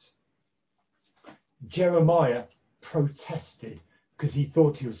plant. Jeremiah protested because he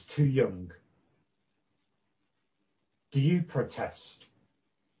thought he was too young. Do you protest?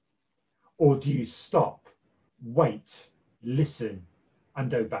 Or do you stop, wait, listen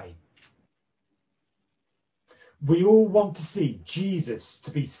and obey? We all want to see Jesus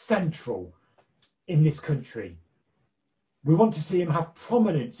to be central in this country. We want to see him have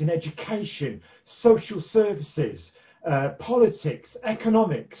prominence in education, social services, politics,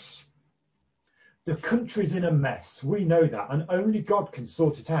 economics. The country's in a mess. We know that, and only God can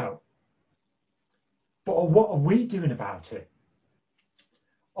sort it out. But what are we doing about it?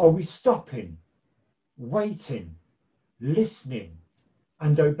 Are we stopping, waiting, listening,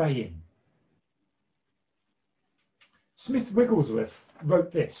 and obeying? Smith Wigglesworth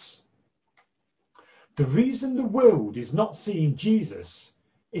wrote this. The reason the world is not seeing Jesus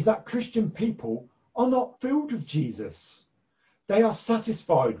is that Christian people are not filled with Jesus. They are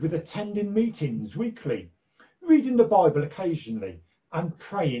satisfied with attending meetings weekly, reading the Bible occasionally, and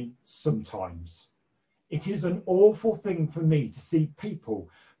praying sometimes. It is an awful thing for me to see people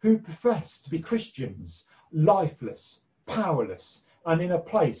who profess to be Christians, lifeless, powerless, and in a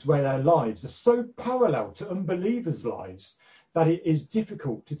place where their lives are so parallel to unbelievers' lives that it is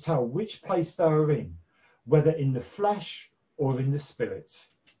difficult to tell which place they are in, whether in the flesh or in the spirit.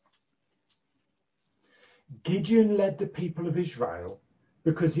 Gideon led the people of Israel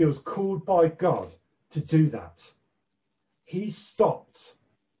because he was called by God to do that. He stopped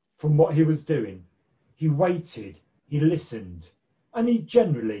from what he was doing. He waited, he listened, and he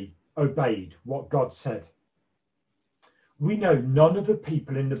generally obeyed what God said. We know none of the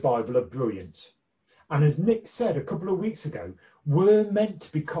people in the Bible are brilliant. And as Nick said a couple of weeks ago, we're meant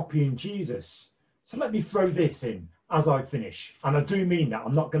to be copying Jesus. So let me throw this in as I finish. And I do mean that.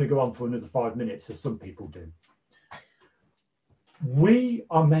 I'm not going to go on for another 5 minutes as some people do. We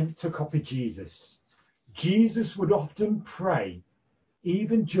are meant to copy Jesus. Jesus would often pray,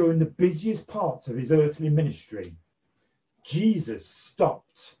 even during the busiest parts of his earthly ministry. Jesus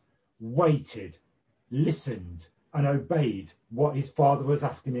stopped, waited, listened, and obeyed what his Father was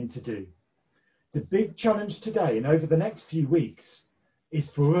asking him to do. The big challenge today and over the next few weeks is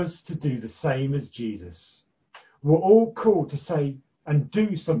for us to do the same as Jesus. We're all called to say and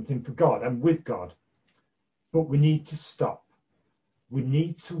do something for God and with God, but we need to stop. We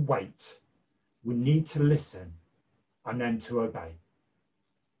need to wait. We need to listen and then to obey.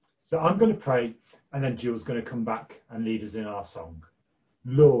 So I'm going to pray, and then Jill's going to come back and lead us in our song.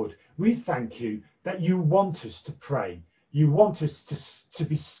 Lord, we thank you that you want us to pray. You want us to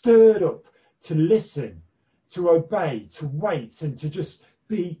be stirred up, to listen, to obey, to wait, and to just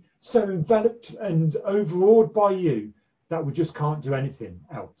be so enveloped and overawed by you that we just can't do anything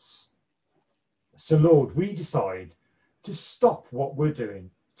else. So Lord, we decide to stop what we're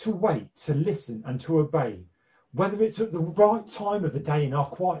doing, to wait, to listen and to obey, whether it's at the right time of the day in our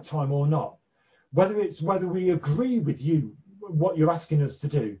quiet time or not, whether we agree with you, what you're asking us to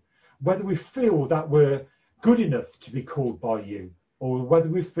do, whether we feel that we're good enough to be called by you, or whether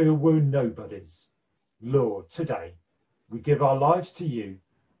we feel we're nobodies. Lord, today we give our lives to you,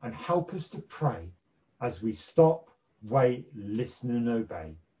 and help us to pray as we stop, wait, listen and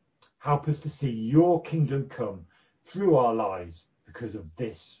obey. Help us to see your kingdom come through our lives because of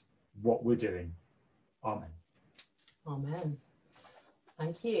this, what we're doing. Amen. Amen.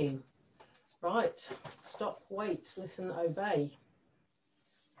 Thank you. Right. Stop, wait, listen, obey.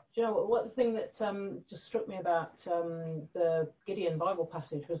 Do you know what the thing that just struck me about the Gideon Bible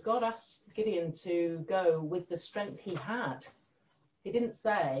passage was God asked Gideon to go with the strength he had. He didn't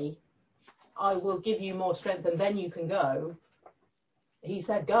say, I will give you more strength and then you can go. He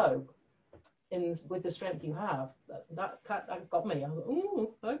said, go with the strength you have. That got me. I was like,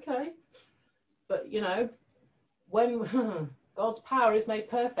 ooh, okay. But, you know, when God's power is made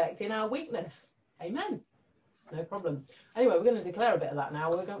perfect in our weakness. Amen. No problem. Anyway, we're going to declare a bit of that now.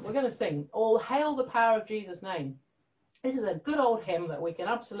 We're going to sing, All Hail the Power of Jesus' Name. This is a good old hymn that we can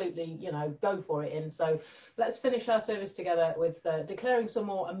absolutely, you know, go for it in. So let's finish our service together with declaring some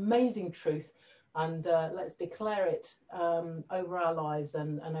more amazing truth, and let's declare it over our lives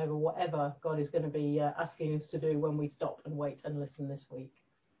and over whatever God is going to be asking us to do when we stop and wait and listen this week.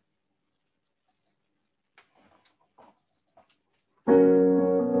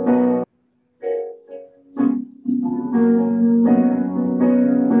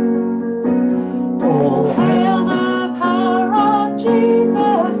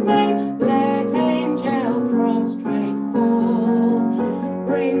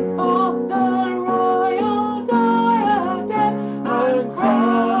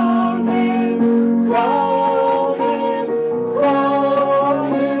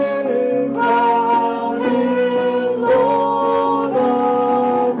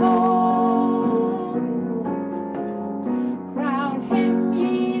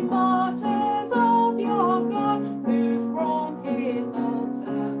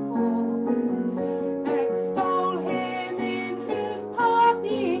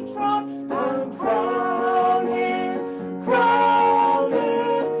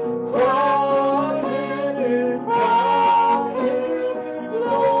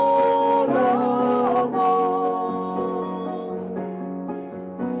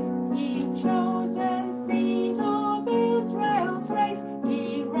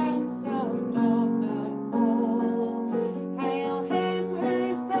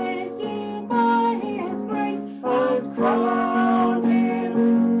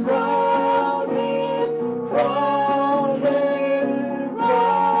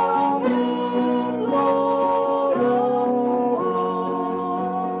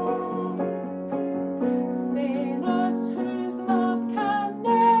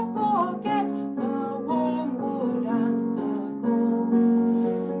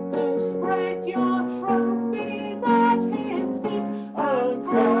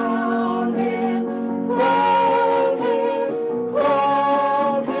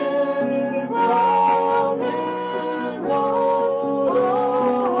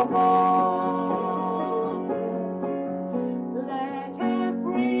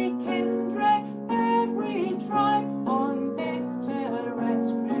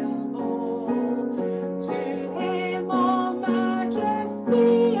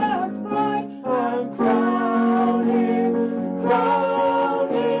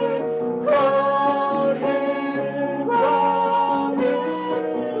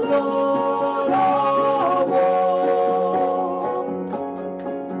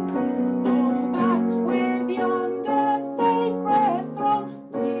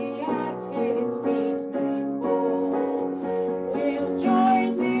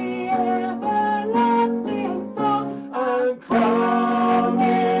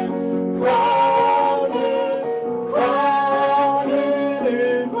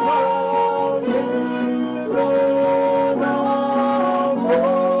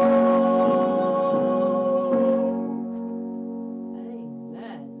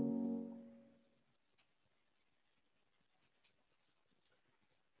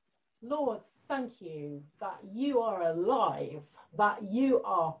 Lord, thank you that you are alive, that you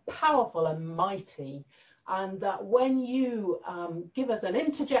are powerful and mighty, and that when you give us an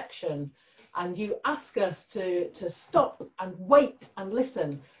interjection, and you ask us to stop and wait and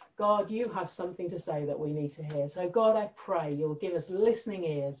listen, God, you have something to say that we need to hear. So God, I pray you'll give us listening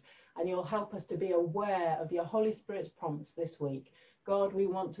ears and you'll help us to be aware of your Holy Spirit's prompts this week. God, we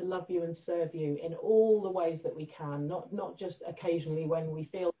want to love you and serve you in all the ways that we can, not just occasionally when we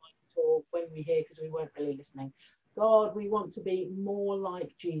feel like it or when we hear because we weren't really listening. God, we want to be more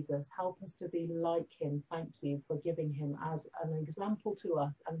like Jesus. Help us to be like him. Thank you for giving him as an example to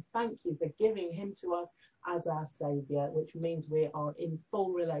us, and thank you for giving him to us as our Saviour, which means we are in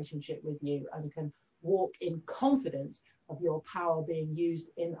full relationship with you and can walk in confidence of your power being used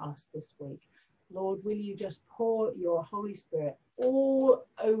in us this week. Lord, will you just pour your Holy Spirit all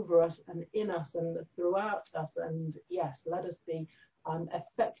over us and in us and throughout us, and yes, let us be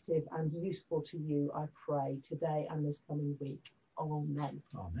effective and useful to you, I pray, today and this coming week. Amen.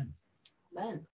 Amen. Amen.